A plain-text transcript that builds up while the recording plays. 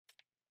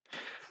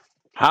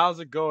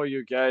How's it going,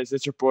 you guys?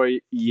 It's your boy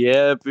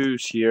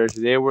Boosh here.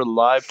 Today we're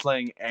live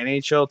playing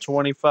NHL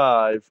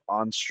 25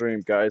 on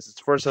stream, guys. It's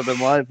the first I've been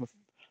live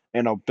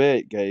in a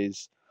bit,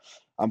 guys.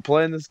 I'm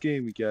playing this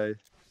game, you guys.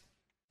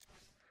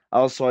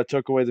 Also, I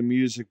took away the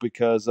music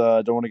because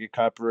I don't want to get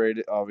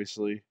copyrighted,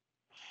 obviously.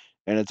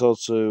 And it's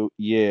also,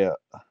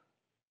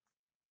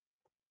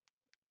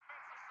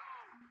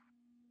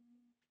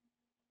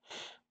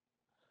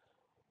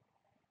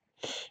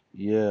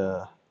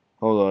 yeah.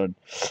 Hold on.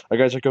 I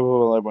gotta check out if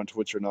I'm live on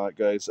Twitch or not,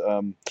 guys.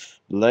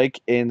 Like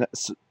and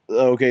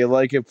okay,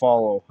 like and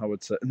follow. I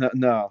would say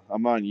no,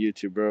 I'm on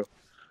YouTube, bro.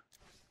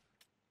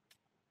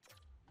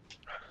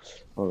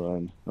 Hold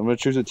on. I'm gonna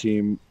choose a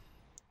team.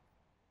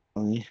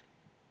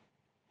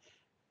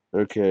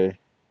 Okay,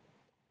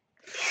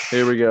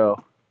 here we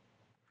go.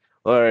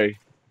 All right.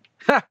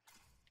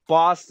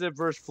 Boston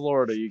versus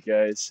Florida, you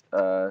guys.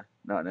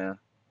 Not now.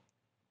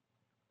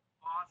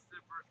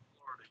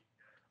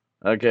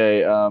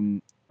 Okay,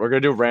 we're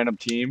gonna do a random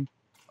team.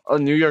 Oh,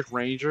 New York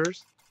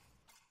Rangers.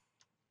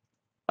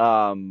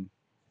 Um,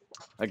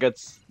 I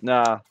guess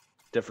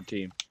different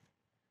team.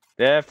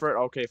 Different.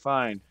 Okay,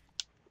 fine.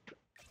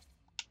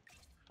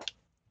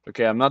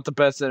 Okay, I'm not the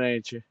best at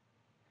NHL,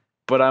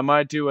 but I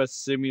might do a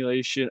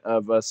simulation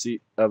of the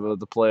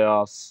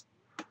playoffs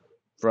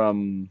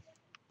from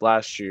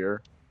last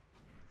year.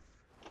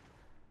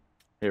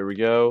 Here we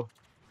go.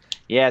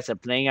 Yes, I'm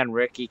playing on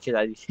rookie because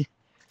I.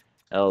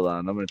 Hold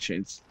on, I'm gonna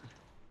change.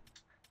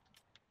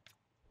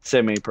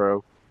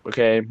 Semi-pro.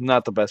 Okay,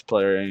 not the best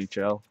player in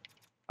NHL.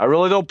 I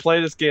really don't play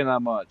this game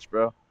that much,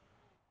 bro.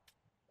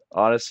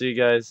 Honestly,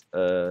 guys,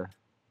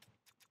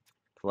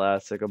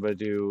 classic. I'm gonna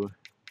do.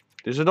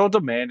 There's no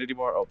demand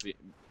anymore. Oh,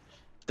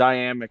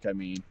 dynamic. I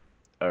mean,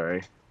 all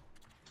right.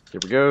 Here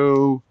we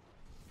go.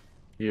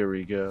 Here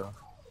we go.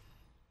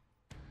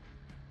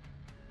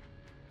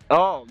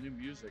 Oh, new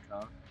music,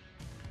 huh?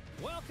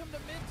 Welcome to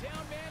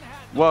Midtown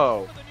Manhattan.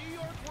 Whoa. The New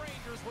York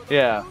Rangers, where the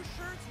Yeah. Blue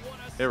Shirts won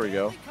a There we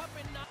go. Stanley Cup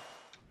in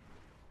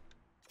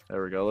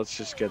There we go. Let's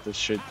just get this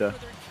shit done.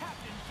 after their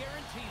captain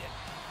guaranteed it.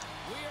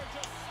 We are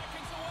just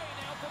seconds away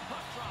now from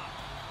puck drop.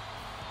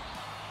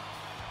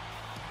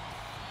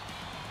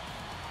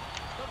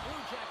 The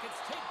Blue Jackets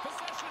take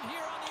possession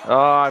here on the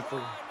Oh, opening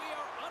drive. We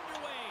are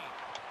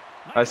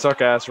underway. I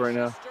suck ass right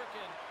now.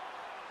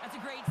 That's a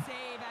great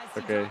save as he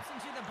Okay. drops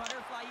into the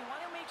butterfly. You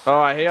want to make Oh,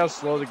 sure I hate how you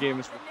slow the get game the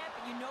is. top of the net,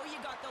 but you know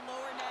you got the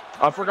lower net I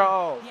covered. forgot.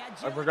 Oh, The I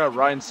agility forgot. to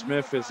Ryan get the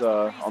Smith move is across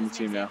the crease on the is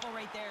an team now. example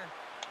right there.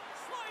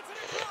 Slides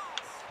it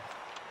across.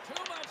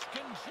 Too much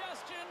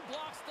congestion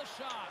blocks the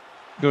shot.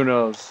 Who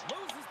knows?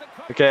 Loses the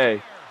coverage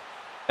Okay.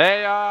 there.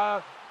 Hey,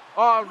 oh,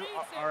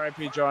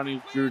 R.I.P.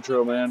 Johnny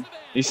Gaudreau, man.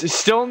 He's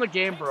still in the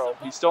game, bro.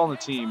 He's still on the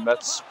team.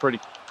 That's pretty.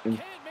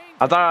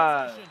 I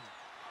thought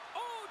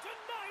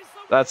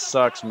that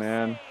sucks,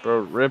 man.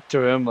 Bro, rip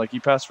to him. Like he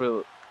passed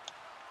for.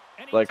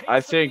 Like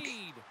I think.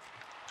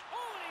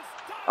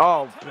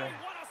 Oh, man.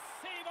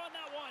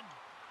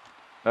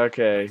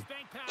 Okay.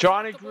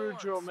 Johnny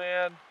Gaudreau,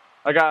 man.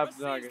 I got.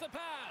 No, Great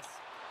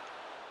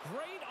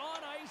on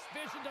ice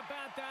vision to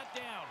bat that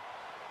down.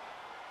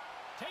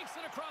 Takes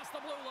it across the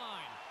blue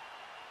line.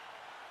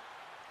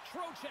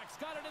 Trocheck's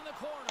got it in the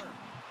corner.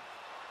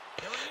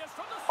 Here he is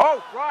from the Oh,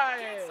 side. right.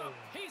 Gets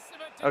a piece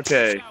of it to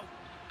Okay. dish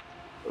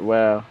out.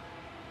 Wow.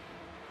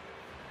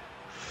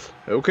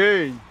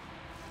 Okay.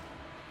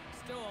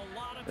 Still a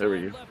lot of There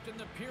we time go. left in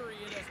the period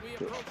as we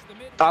approach the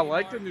midway I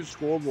like the mark. new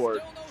scoreboard.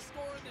 Still no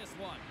score in this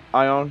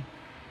one.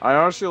 I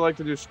honestly like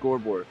the new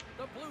scoreboard.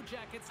 The Blue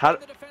Jackets How-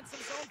 win the defensive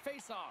zone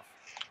faceoff.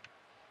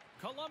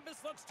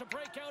 Columbus looks to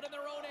break out in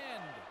their own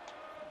end.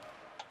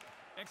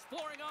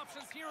 Exploring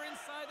options here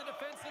inside the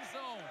defensive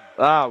zone.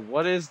 Ah,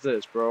 what is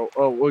this, bro?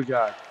 Oh, we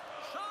got.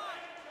 Shot.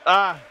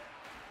 Ah,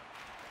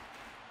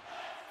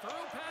 Through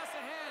pass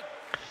ahead.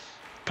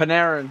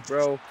 Panarin,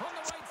 bro. From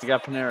the right You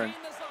got side, they Panarin.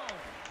 gain the zone.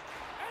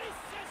 And he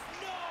says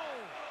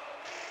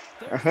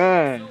no. There's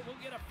Uh-huh. the whistle.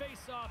 We'll get a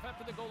face-off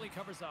after the goalie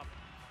covers up.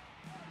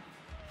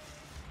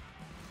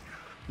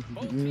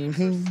 Both teams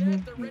are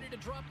set. They're ready to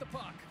drop the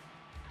puck.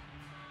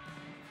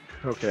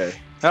 Okay.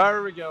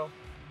 There we go.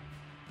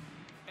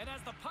 And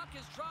as the puck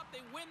is dropped, they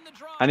win the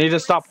draw. I need to They're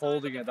stop inside the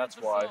holding it, that's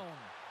defensive why. zone.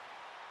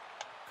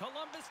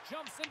 Columbus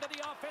jumps into the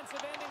offensive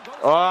end and goes.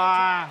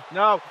 Ah,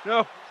 no,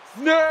 no,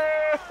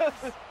 no!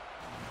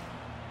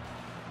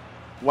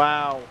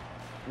 Wow,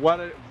 what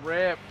a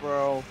rip,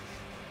 bro.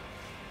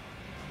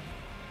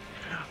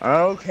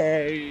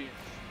 Okay.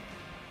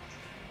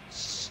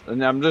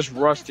 And I'm just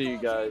rusty, you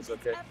guys.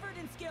 Okay.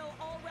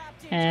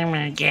 Oh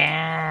my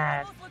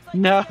God.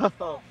 No.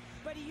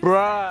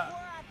 Bruh.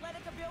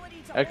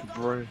 Heck,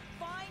 bro.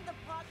 Find the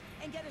puck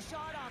and get a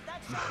shot off.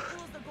 That shot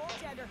fools the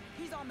goaltender.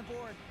 He's on the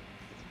board.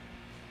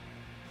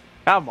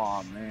 Come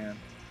on, man.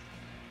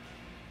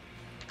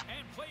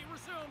 And play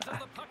resumes as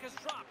the puck is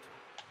dropped.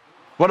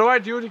 What do I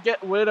do to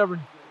get whatever?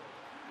 And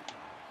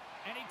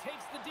he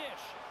takes the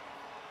dish.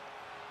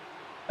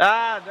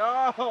 Ah,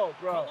 no,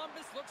 bro.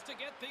 Columbus looks to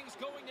get things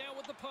going now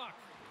with the puck.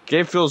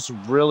 Game feels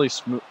really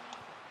smooth.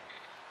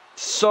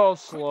 So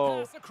slow.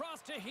 Quick pass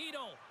across to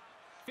Hedel.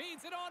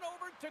 Feeds it on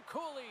over to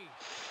Cooley.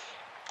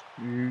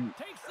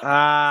 Takes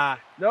the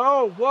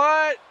No,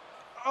 what?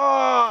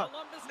 Oh,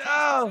 Columbus takes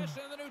no.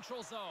 possession of the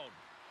neutral zone.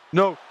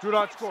 No, do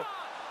not Quick score. shot.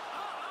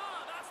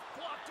 That's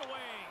blocked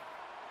away.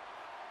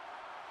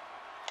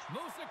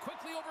 Moves it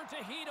quickly over to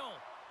Hedel.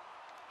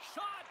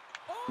 Shot.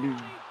 Oh, and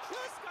he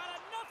just got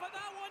enough of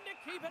that one to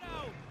keep it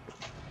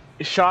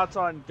out. Shots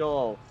on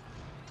goal.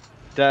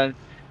 Then,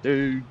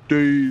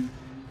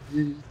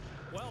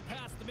 Well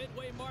past the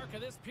midway mark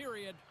of this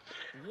period,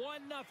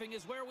 1-0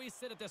 is where we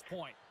sit at this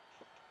point.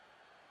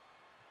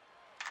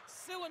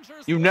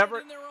 Sillinger's You never.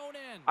 in their own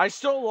end. I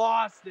still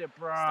lost it,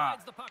 bruh.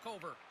 Slides the puck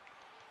over.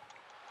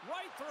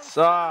 Right through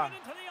Suck.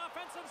 into the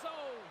offensive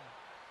zone.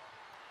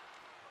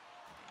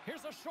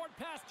 Here's a short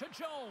pass to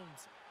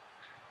Jones.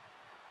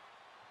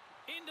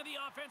 Into the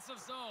offensive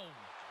zone.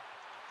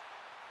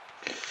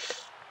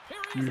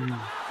 Here he is with the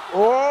back.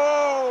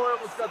 Oh, I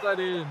almost got that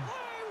in.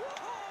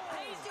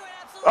 He's doing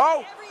absolutely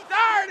Oh, everything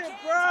darn he it, can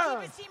to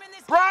bruh. keep his team in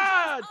this game.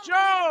 Bruh, Just Jones,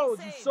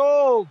 unbelievable he's save.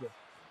 sold.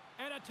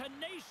 And a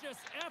tenacious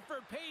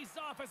effort pays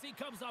off as he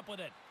comes up with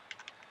it.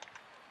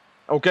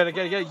 Oh, get it.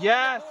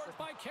 Yes.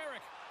 By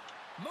Carrick.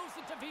 Moves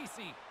it to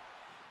VC.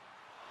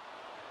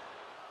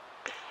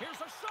 Here's a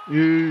shot. And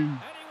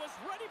he was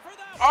ready for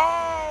that.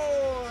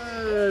 Oh.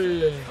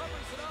 Covers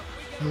it up.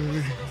 We get a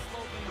whistle to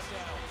slow things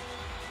down.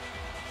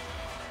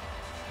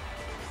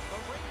 The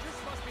Rangers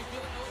must be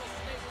feeling a little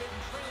snake-bitten,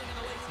 trailing in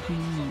the late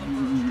stages of the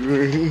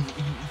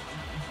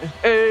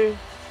first. Hey.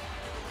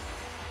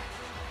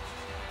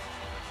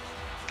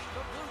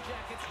 The Blue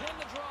Jackets win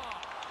the draw.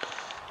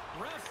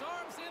 Ref's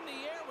arms in the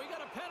air. We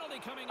got a penalty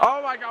coming up.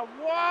 Oh my God!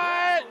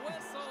 What? There's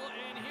the whistle,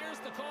 and here's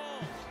the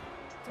call.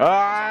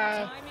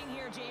 Timing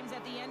here, James,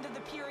 at the end of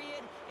the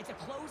period. It's a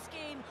close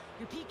game.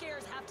 Your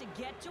PKers have to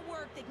get to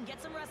work. They can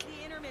get some rest of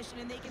the intermission,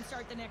 and they can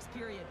start the next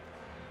period.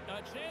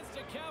 A chance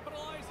to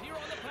capitalize here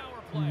on the power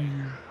play.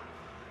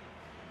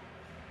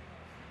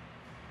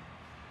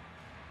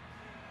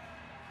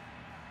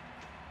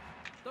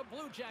 The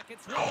Blue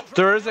Jackets.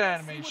 There is See what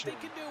animation.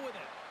 they can do with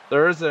it.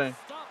 There is a.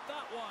 Stop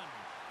that one.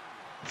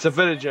 It's a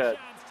vintage jet.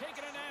 Chad's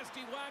taking a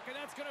nasty whack, and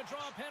that's going to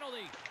draw a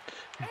penalty.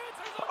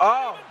 Answers a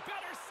Oh. even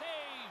better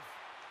save.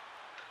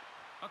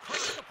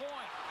 Across the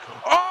point.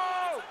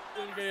 Oh!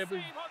 Another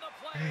save on the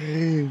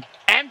play.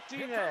 Empty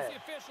Here comes net.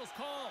 the official's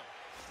call.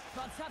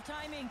 Well, tough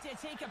timing to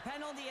take a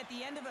penalty at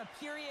the end of a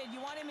period.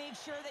 You want to make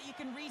sure that you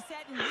can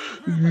reset and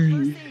regroup. But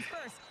first things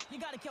first, you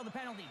got to kill the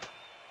penalty.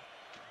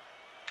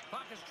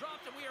 Puck is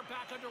dropped, and we are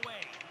back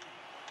underway.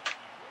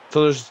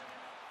 So there's.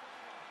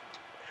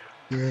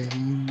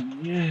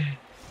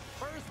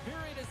 First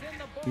period is in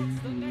the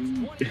books. The next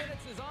 20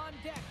 minutes is on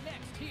deck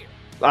next here.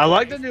 I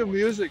like the new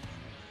music.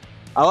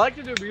 I like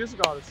the new music,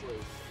 honestly.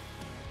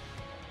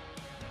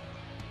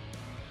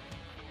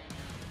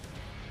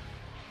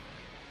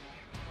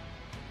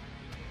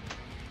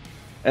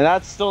 And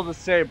that's still the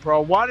same,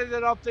 bro. Why did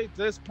it update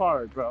this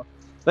part, bro?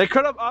 They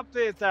could have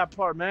updated that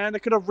part, man. They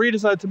could have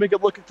redesigned to make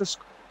it look at this.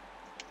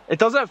 It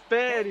doesn't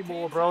fit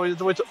anymore, bro. You have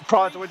to wait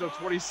probably have to wait till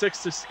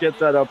 26 to get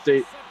that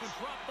update.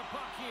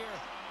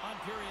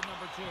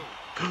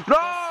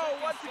 No,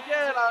 once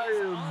again, I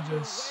am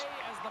just.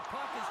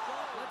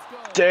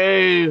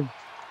 Damn.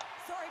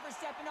 Sorry for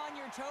stepping on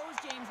your toes,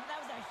 James, but that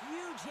was a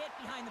huge hit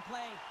behind the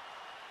play.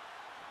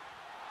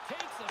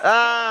 Takes a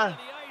Ah.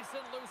 to the ice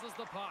and loses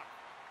the puck.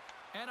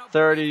 And a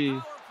 30.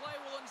 power play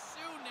will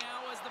ensue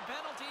now as the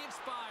penalty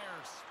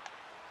expires.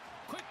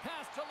 Quick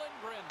pass to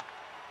Lindgren.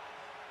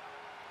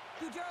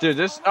 Dude,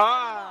 this The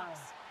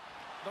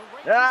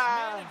Rangers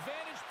man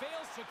advantage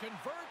fails to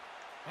convert,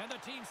 and the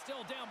team's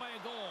still down by a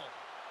goal.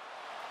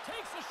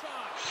 Takes a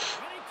shot,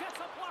 and he gets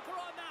a blocker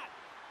on that.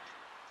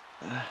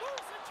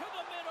 Moves it to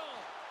the middle.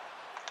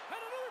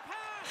 And another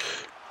pass.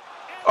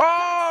 And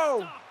Oh!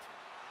 stopped.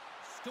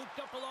 Scooped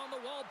up along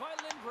the wall by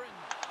Lindgren.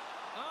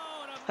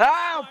 Oh, and a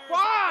Ah,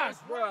 fires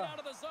fuck, right bro. out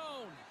of the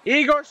zone.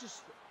 Igor's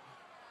just.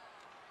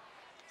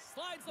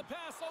 Slides the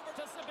pass over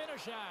to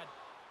Zibanejad.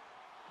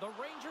 The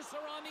Rangers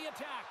are on the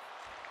attack.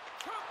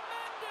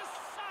 Tremendous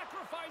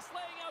sacrifice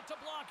laying out to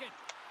block it.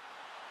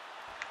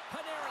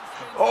 Panarin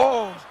spins.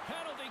 Oh.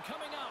 Penalty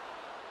coming up.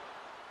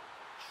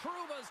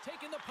 Truba's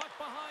taking the puck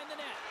behind the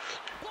net.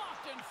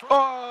 Blocked in front.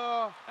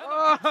 Oh. And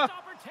the puck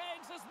stopper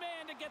tags his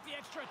man to get the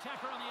extra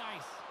attacker on the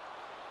ice.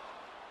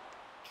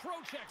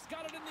 Trocheck's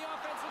got it in the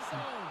offensive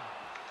zone.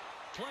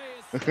 Play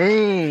is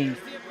here's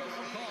the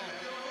official call.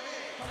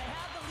 Well, they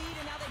have the lead,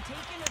 and now they've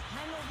taken a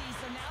penalty,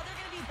 so now they're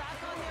going to be back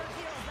on their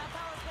heels. That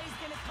power play's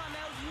going to come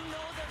out. You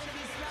know they're going to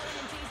be smelling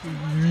and tasting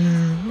blood.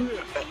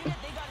 James.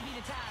 They got to beat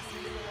a task.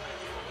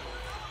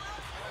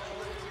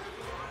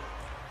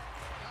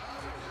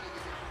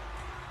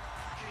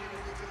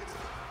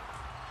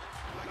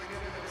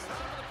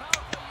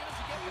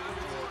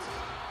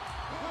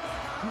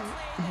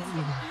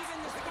 Even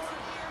the score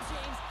here,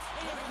 James,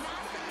 it is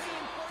massively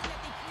important that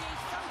they create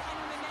some kind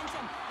of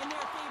momentum in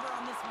their favor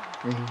on this one.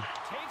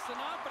 Takes a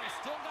knock, but he's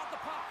still got the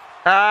puck.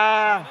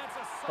 Ah. That's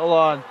a Hold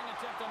on. scoring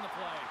attempt on the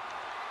play.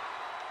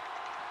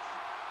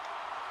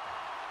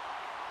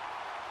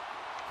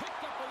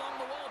 Picked up along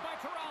the wall by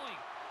Corrali.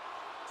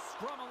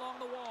 Scrum along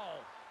the wall.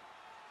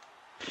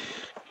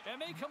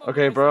 And they come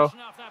Okay, bro.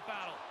 off that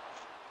battle.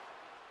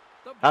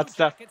 The Blue That's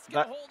Jackets get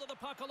that. hold of the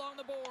puck along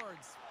the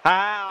boards.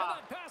 Ah!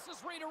 And that pass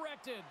is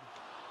redirected.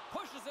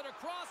 Pushes it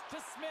across to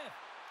Smith.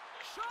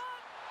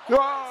 Shot!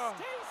 Ah!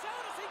 Stays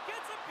out as he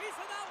gets a piece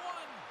of that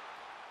one.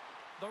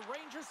 The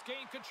Rangers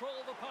gain control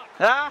of the puck.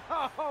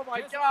 Oh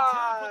my Gives him a tap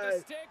God! with the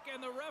stick,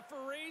 and the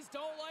referees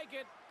don't like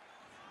it.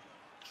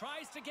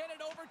 Tries to get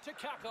it over to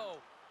Kako.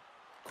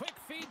 Quick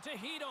feed to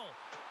Hedel.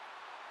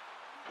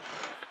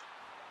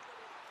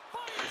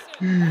 Fires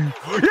it.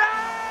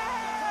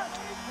 Yeah!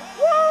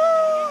 Woo!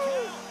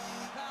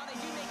 Well, they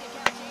do make it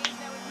count, James.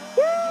 Now it will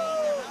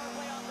negate their power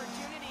play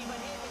opportunity, but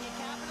hey, when you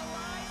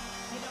capitalize,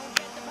 you don't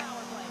get the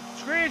power play.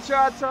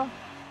 Screenshots, huh?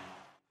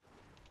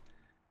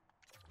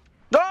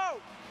 No!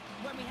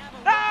 When we have a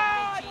look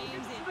Ah, at it,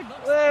 James, it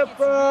looks clip, like it's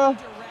bro.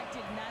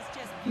 redirected, and that's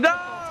just No!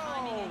 beautiful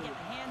timing and get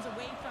the hands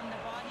away from the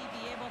body,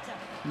 be able to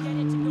get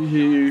it to go the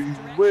opposite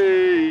direction.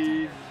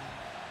 Wait.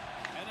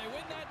 And they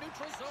win that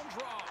neutral zone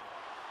draw.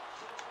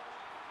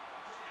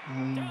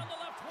 Down the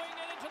left wing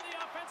and into the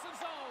offensive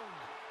zone.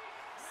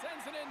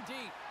 Sends it in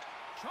deep.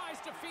 Tries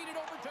to feed it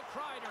over to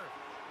Kreider.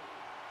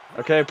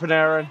 Okay,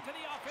 Panarin. Into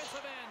the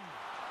offensive end.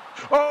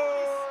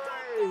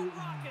 Oh!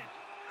 Rocket.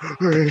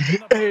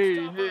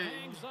 Hey, hey.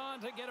 Hangs on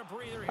to get a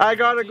breather here I for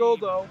got the a goal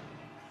team. though.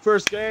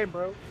 First game,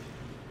 bro.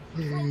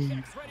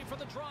 Prochek's ready for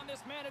the draw on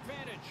this man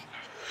advantage.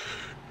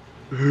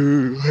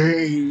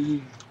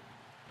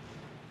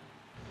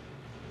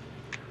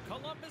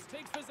 Columbus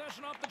takes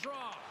possession off the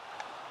draw.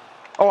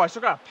 Oh, I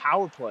still got a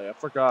power play. I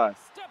forgot.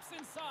 Steps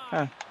inside.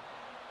 Huh.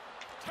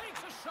 Takes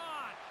a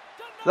shot.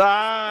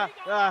 Ah, Denies it.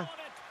 He got all ah. of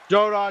it.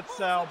 Do not Moves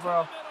sell, it to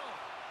bro. the middle.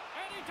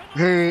 And he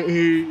denies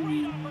it.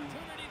 Great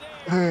opportunity there.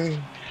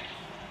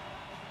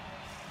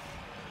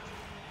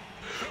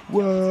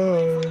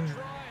 Whoa. For the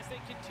draw as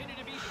they continue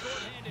to be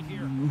short-handed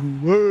here.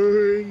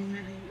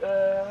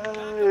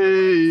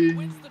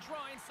 Wins the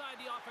draw inside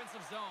the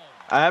offensive zone.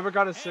 I haven't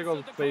got a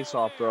single face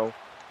off, bro.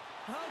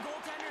 Well,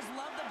 goaltenders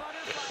love the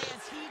butterfly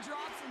as he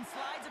drops and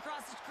slides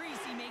across the crease.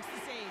 He makes the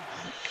save.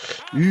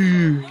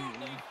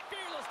 Absolutely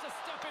fearless to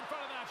step in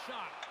front of that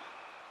shot.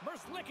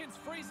 Merzlikins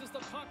freezes the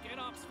puck and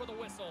opts for the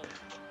whistle.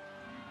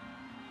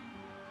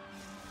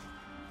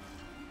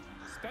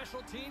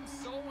 Special teams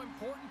so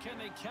important. Can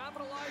they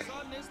capitalize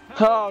on this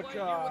power play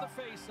here with a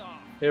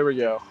face-off? Here we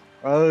go.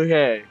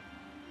 Okay.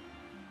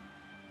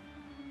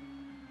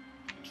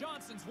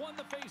 Johnson's won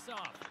the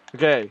face-off.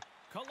 Okay.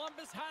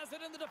 Columbus has it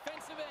in the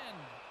defensive end.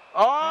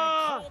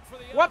 Oh!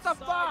 What the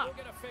fuck? We'll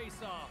get a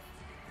face-off.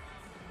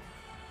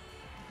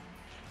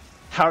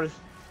 How did?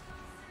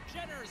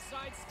 Jenner's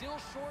side still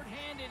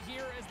short-handed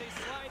here as they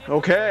slide in.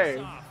 Okay.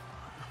 Face-off.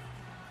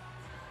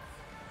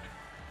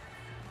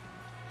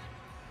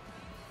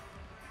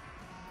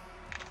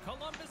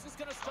 Columbus is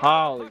gonna start.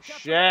 Holy the puck after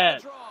shit.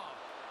 the draw.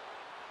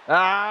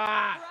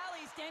 Ah!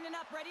 Corrali standing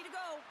up, ready to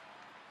go.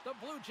 The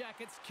Blue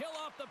Jackets kill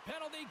off the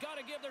penalty. Got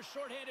to give their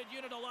short-handed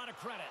unit a lot of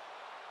credit.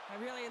 I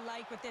really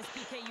like what this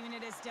PK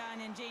unit has done,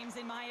 and James,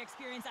 in my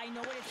experience, I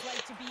know what it's like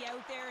to be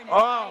out there in a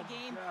tie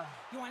game. Yeah.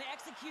 You want to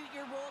execute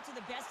your role to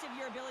the best of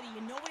your ability.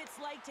 You know what it's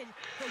like to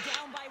go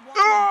down by one.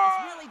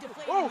 It's really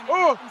deflating when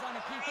it happens on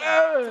a PK.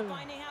 So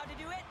finding how to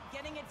do it,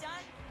 getting it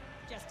done,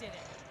 just did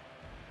it.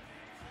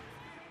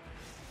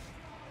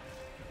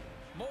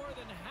 More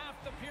than half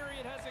the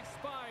period has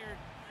expired.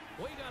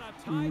 We got a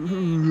tie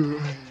game.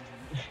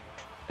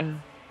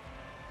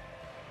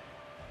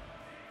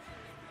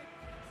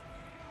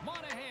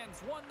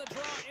 Monahan's won the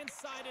draw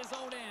inside his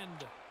own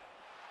end.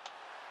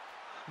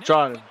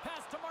 John. Now quick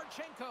pass to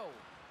Marchenko.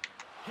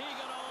 He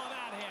got all of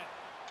that hit.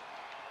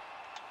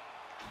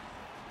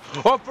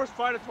 Oh, first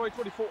fight of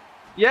 2024.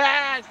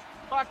 Yes!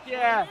 Fuck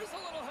yeah! Here's a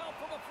little help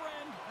from a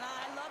friend.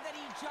 I love that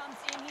he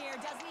jumps in here,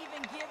 doesn't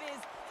even give his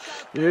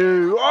self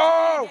Ew.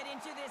 Oh! get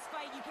into this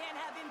fight. You can't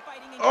have him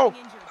fighting and Oh!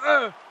 getting injured.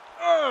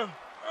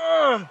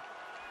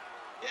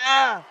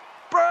 Yeah!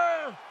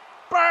 Bro!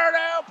 Burn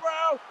out,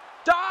 bro!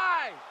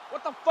 Die!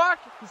 What the fuck?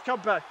 He's come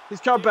back.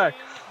 He's come back.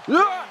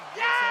 Yeah!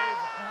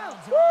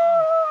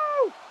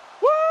 Woo!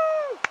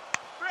 Woo!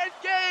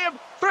 First game!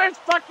 First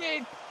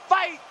fucking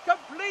fight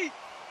complete!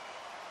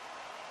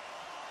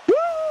 Woo!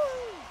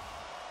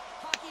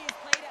 Hockey is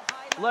played at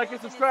high Like levels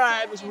and it's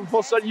subscribe. so This will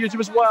post on intense, YouTube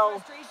as sometimes well.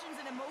 frustrations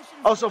and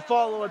emotions Also boil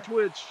follow over. on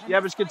Twitch. And Yeah,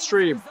 this but can fight is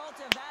a stream. result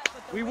of that,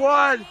 but the We winning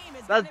won. team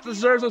is That gonna be the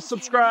deserves a home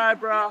team, and you subscribe, can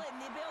bro. feel it in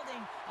the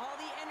building. All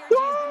the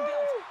energy has been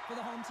built for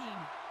the home team.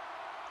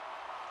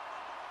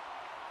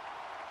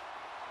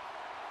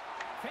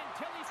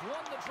 Fantilli's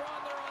won the draw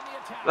and they're on the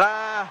attack.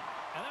 Ah!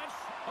 And that's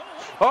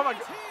Oh my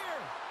God. God.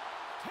 Here.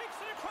 Takes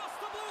it across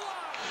the blue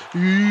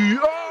line.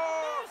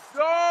 Oh!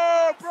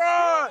 No,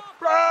 bruh!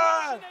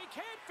 Bruh! They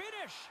can't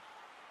finish.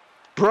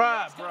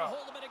 Bruh, He's got a bruh.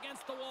 hold of it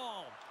against the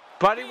wall.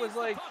 Buddy Feeds was the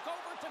like, puck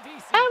over to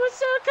VC. I was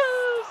so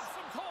close! Stops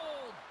him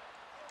cold.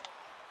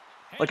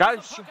 Like, Hands I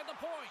the sh- puck at the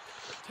point.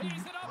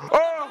 Tees it up from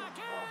Oh! the back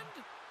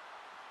end.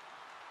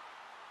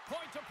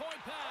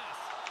 Point-to-point pass.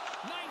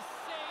 Nice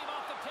save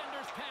off the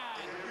tender's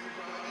pad.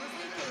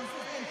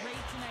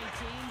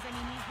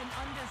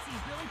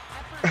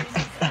 effort in his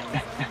own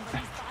zone, but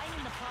he's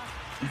finding the puck.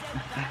 He's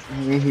out back. There's a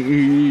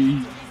reason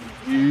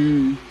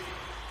he's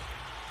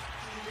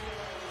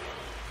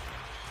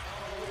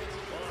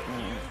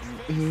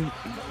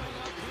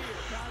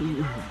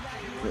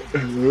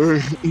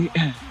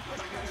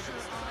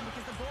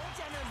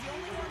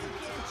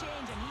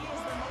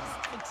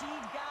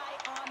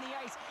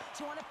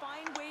you want to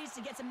find ways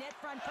to get some net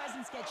front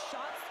presence, get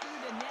shots through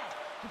the net,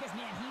 because,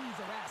 man, he needs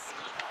a rest.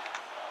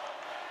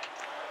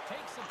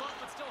 Takes a bump,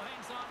 but still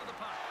hangs on to the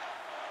puck.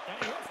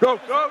 Go.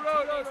 With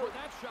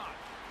that shot.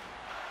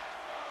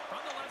 From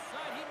the left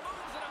side, he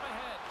moves it up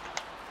ahead.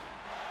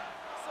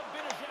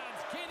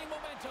 Sabinajad's gaining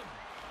momentum.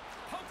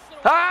 Pokes it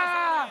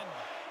away.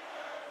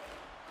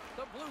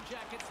 The Blue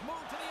Jackets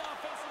move to the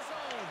offensive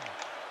zone.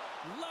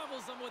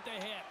 Levels them with the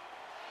hit.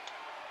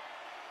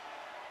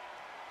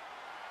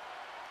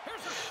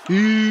 Here's a shot.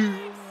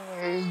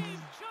 Save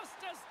just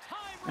as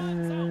time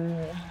runs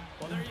out.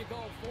 Well, there you go.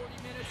 40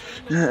 minutes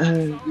in the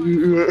zone.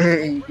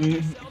 Bring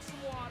yourself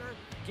some water,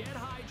 get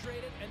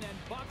hydrated, and then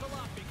buckle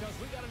up because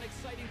we got an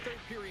exciting third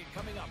period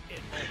coming up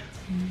in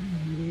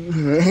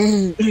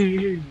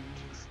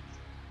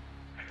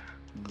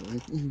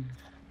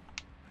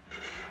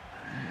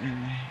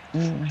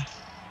moments.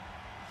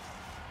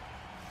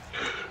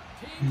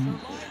 Teams are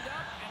lined up,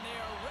 and they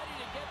are ready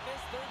to get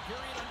this third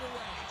period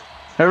underway.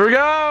 Here we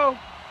go.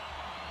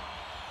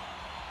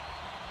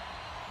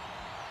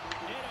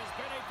 It has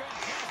been a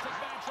fantastic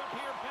matchup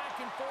here, back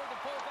and forth at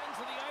both ends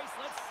of the ice.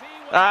 Let's see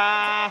what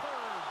happens in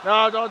the third.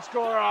 No, don't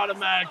score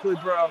automatically,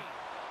 bro.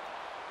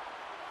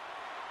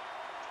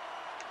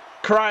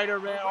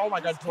 Kreider, man. Oh my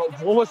God, bro.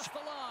 What was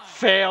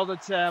failed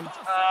attempt?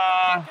 After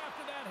that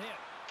hit,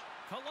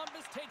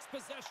 Columbus takes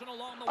possession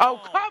along the Oh,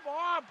 wall. come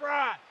on,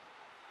 bro.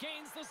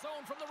 Gains the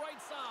zone from the right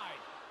side.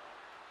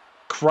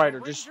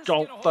 Kreider, just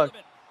don't fuck.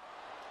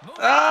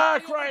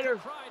 Kreider.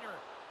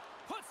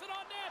 Puts it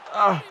on net.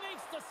 He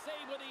makes the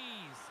save with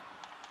ease.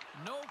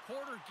 No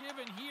quarter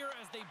given here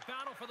as they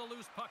battle for the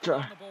loose puck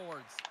on the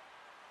boards.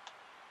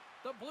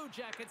 The Blue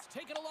Jackets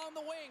take it along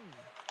the wing.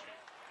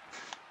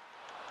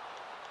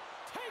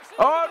 Takes it.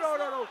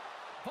 No.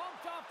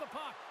 Bumped off the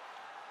puck.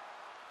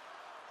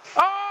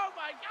 Oh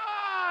my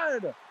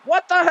God!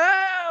 What the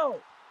hell?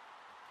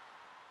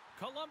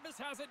 Columbus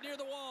has it near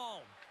the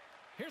wall.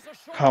 Here's a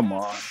short Come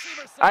pass on. to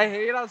Severson. I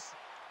hate us.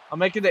 I'm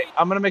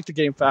gonna make the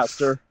game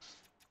faster.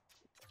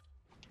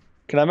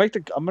 I'm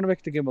gonna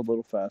make the game a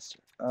little faster.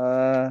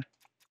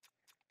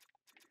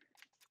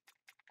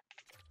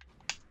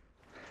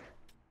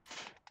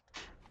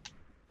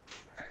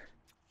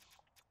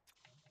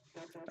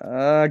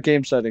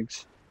 Game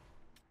settings.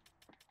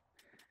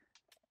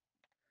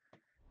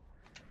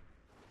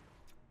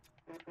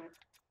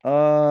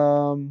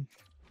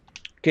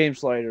 Game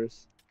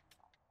sliders.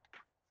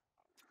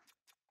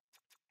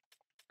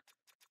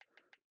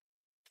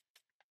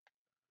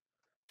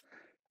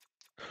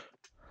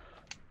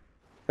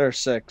 There's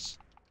 6.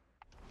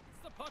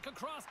 The puck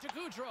across to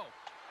Goudreau.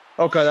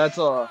 Okay, that's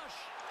Risky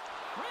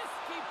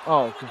Oh,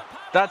 play with okay. the power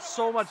That's of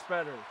so it. much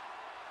better.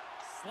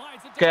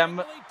 Slides it Okay, I'm.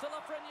 diagonally to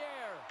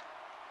Lafreniere.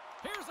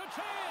 Here's a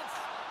chance.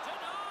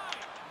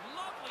 Denied.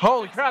 Lovely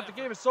Holy defensive crap! The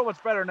effort. game is so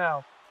much better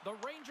now. The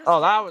Rangers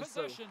Oh, that take was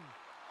so. possession.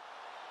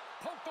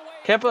 Poked away.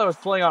 Can't believe I was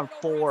playing on Over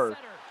 4. at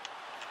center.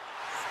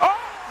 Oh!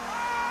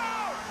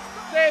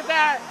 Save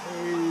that!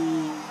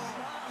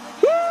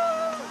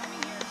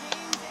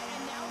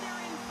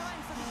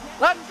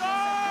 Let's go!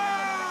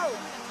 Oh,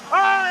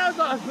 that was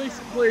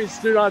awesome. Please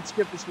do not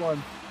skip this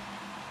one.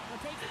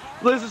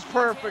 This is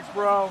perfect,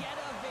 bro.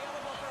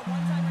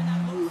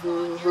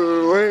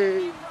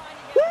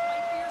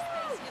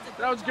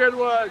 That was a good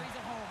one.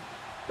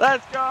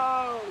 Let's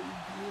go.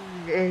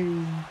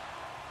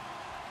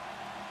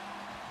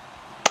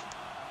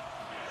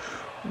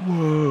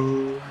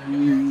 Whoa. Jumped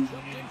in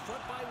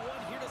front by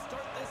 1 here to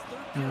start this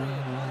third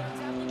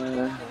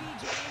period.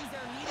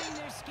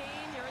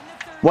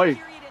 Wait.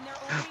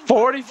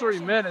 43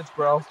 minutes,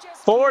 bro.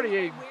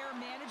 48.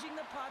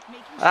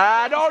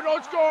 No,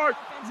 don't score.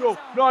 No,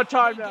 not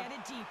time now.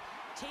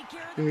 Take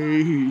care of the puck,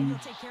 and you'll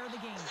take care of the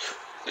game.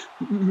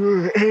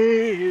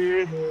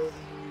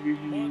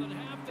 More than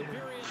half the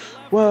period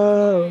left.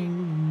 Whoa.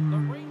 The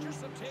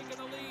Rangers have taken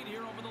the lead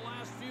here over the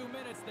last few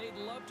minutes. They'd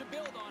love to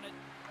build on it.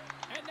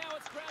 And now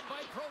it's grabbed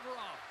by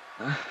Provorov.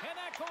 And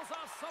that goes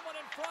off someone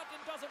in front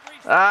and doesn't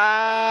reach.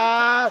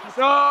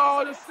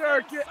 No, the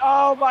circuit.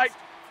 Oh my.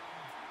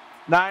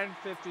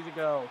 9:50 to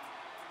go.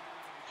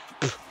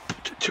 The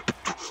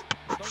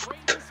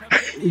Rangers have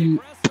been the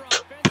aggressor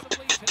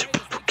offensively today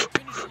as they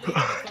continue to lead in the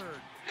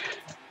third.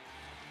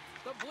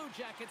 The Blue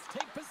Jackets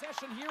take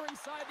possession here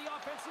inside the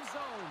offensive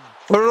zone.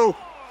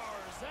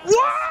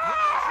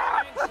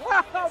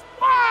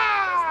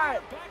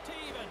 What? Back to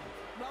even.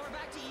 Well, we're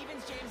back to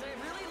evens, James. I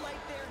really like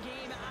their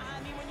game.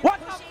 I mean, when you're What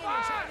the pushing and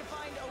fuck? trying to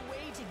find a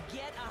way to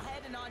get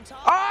ahead and on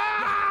top, Ah!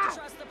 you have to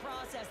trust the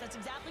process. That's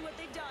exactly what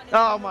they've done. and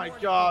Oh they're my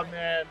rewarded God, for it.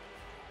 man.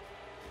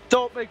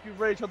 Don't make me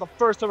rage on the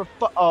first ever.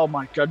 Oh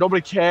my God,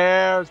 nobody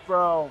cares,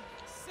 bro.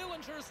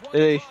 Sillinger's one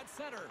Hey. broad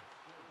center.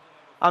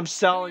 I'm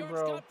selling,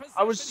 bro.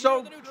 I was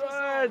so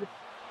good.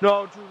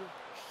 No, Drew.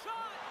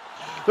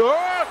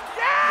 Oh,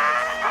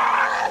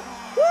 yeah!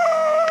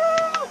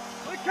 Woo!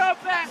 The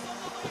comeback!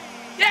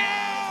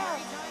 Yeah!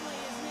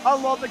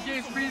 I love the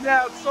game speed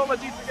now. It's so much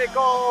easier to get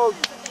goals.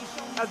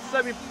 At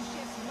semi.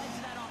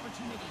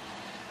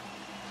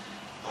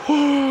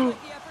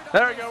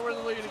 There we go. We're in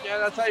the lead again.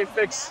 That's how you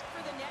fix.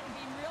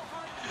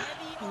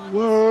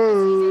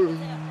 Whoa.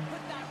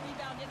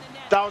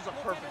 That was a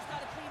perfect.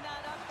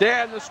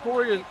 Damn, the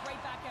scoring is.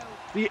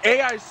 The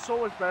AI is so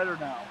much better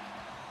now.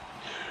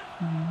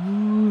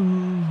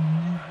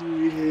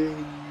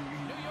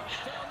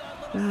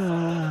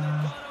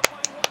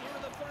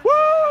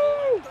 Woo!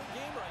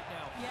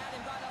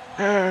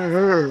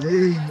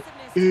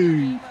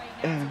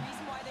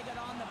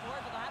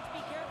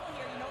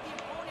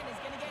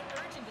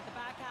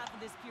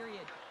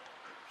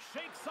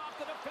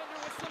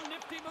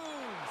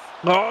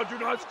 Oh, do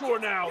not score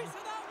now.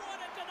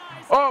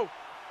 Oh.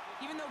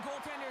 Even though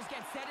goaltenders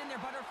get set in their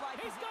butterfly,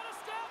 he's got a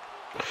step.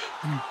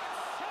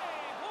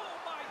 Oh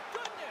my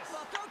goodness!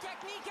 Well, throw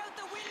technique out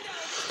the window.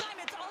 This time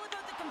it's all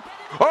about the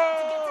competitive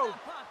Oh! to get to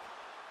that puck.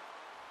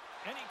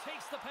 And he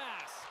takes the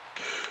pass.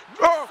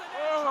 Oh!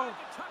 Oh!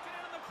 Tuck it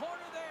in the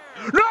corner there.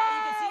 No!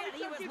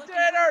 He was looking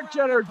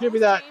Jenner, give me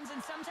that. and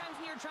sometimes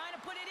when you're trying to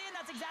put it in,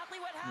 that's exactly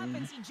what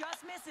happens. He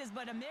just misses,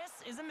 but a miss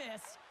is a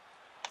miss.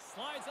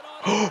 Slides it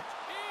on. In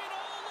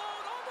all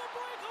alone on the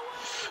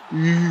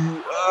breakaway.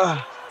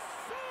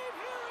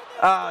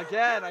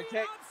 Again, I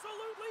can't.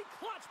 Absolutely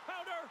clutch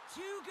powder.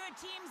 Two good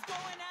teams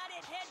going at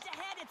it head to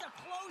head. It's a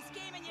close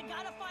game, and you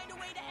gotta find a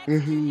way to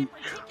execute.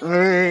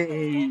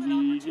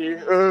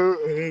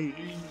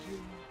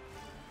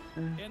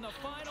 In the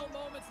final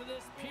moments of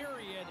this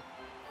period,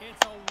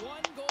 it's a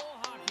one-goal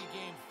hockey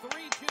game.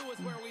 3-2 is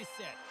where we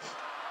sit.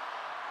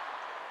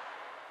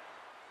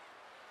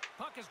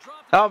 Puck is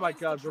dropped. Oh my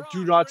God, bro!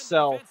 Do not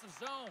sell.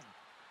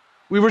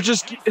 We were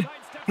just.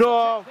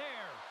 No.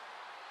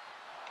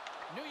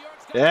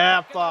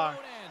 Yeah, fuck.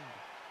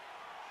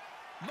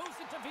 Moves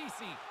it to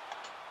VC.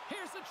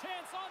 Here's a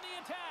chance on the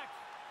attack.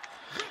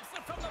 Rips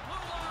it from the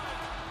blue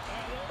line.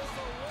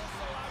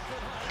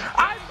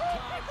 I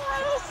broke the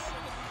glass!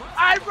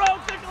 I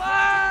broke the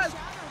glass!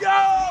 Yo,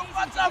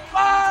 what the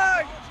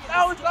fuck?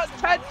 That was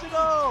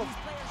intentional!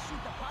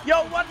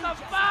 Yo, what the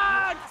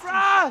fuck,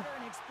 bruh?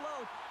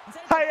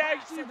 I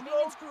actually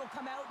broke. Screw will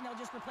come out and they'll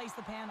just replace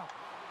the panel.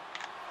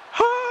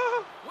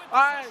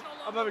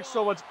 I'm having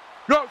so much.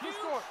 No, good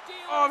score.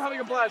 Oh, I'm having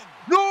a blast.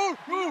 No,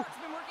 no.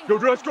 No,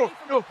 let's go.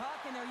 No.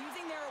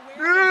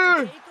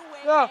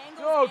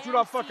 No, do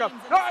not fuck up.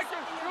 No, I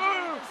can't.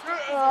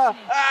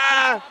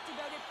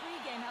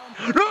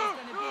 No,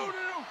 no,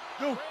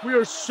 no, no. We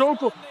are so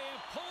cool.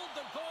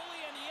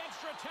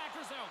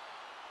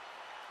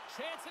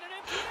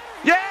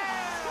 Yeah!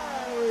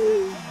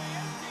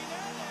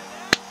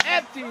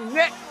 Empty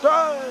net.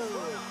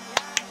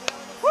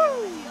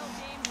 Woo!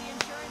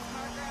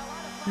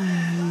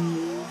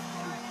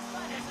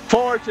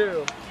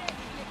 4-2.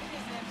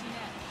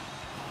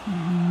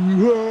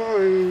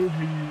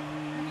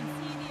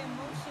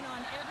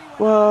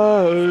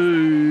 Whoa.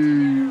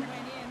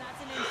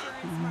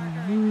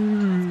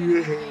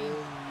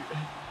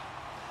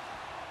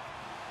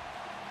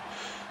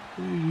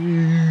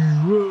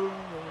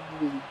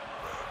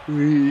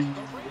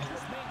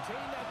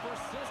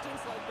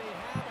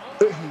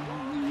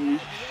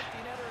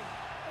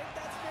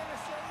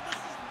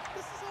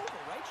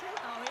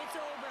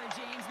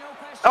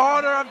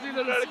 Oh, they're emptying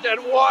the net again.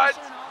 What?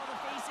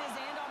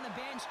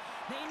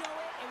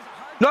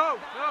 No,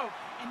 no.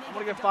 I'm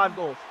going to get 5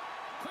 goals.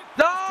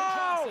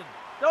 No!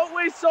 Don't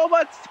waste so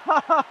much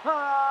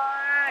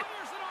time.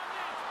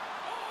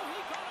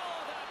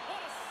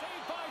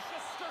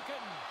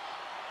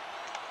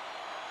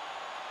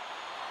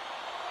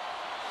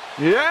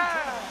 Yeah!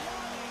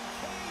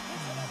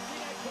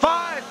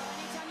 5!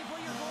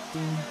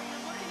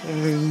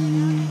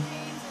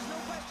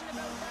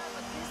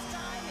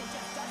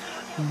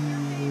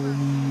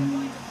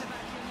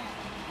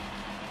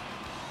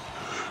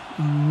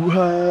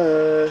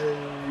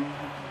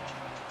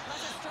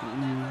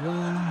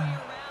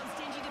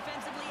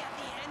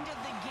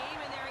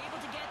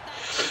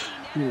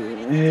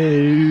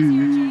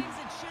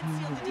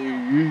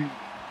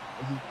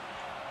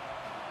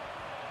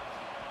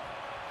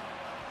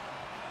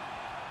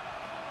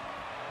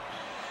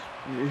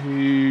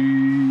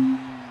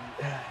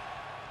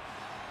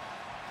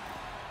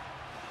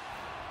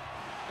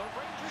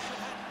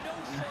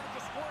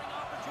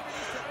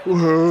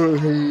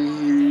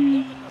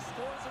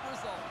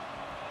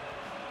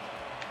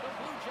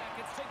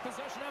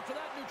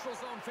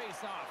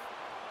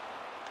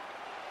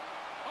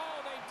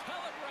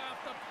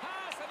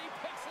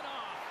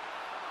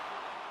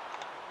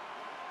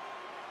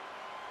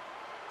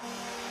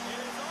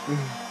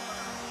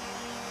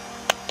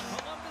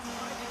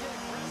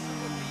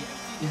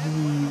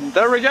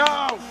 There we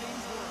go!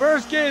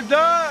 First game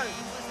done!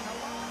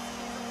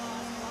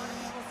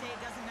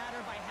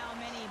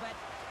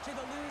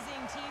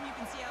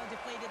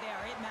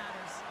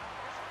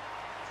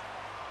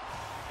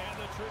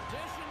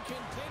 tradition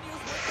continues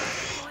with the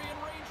victory in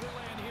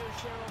Rangerland here,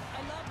 Cheryl.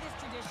 I love this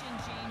tradition,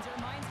 James. It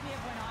reminds me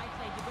of when I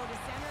played. You go to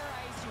center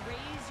ice, you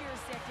raise your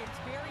stick.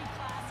 It's very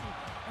classy,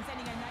 and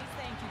sending a nice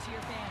thank you to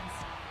your fans.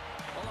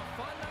 Well, a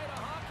fun night of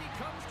hockey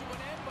comes to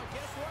an end, but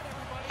guess what,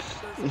 everybody?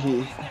 There's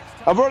always next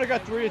time. I've already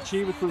got 3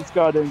 achievements for this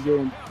goddamn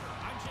game.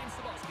 I'm James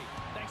Cebulski.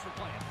 Thanks for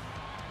playing.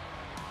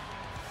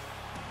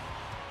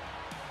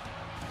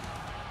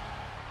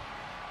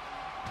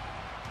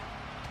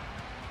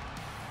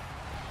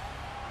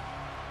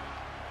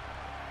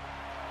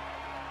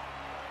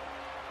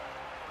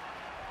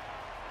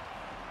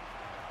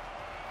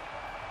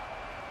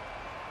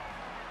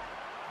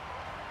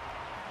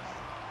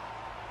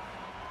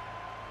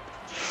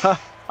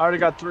 I already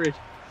got 3.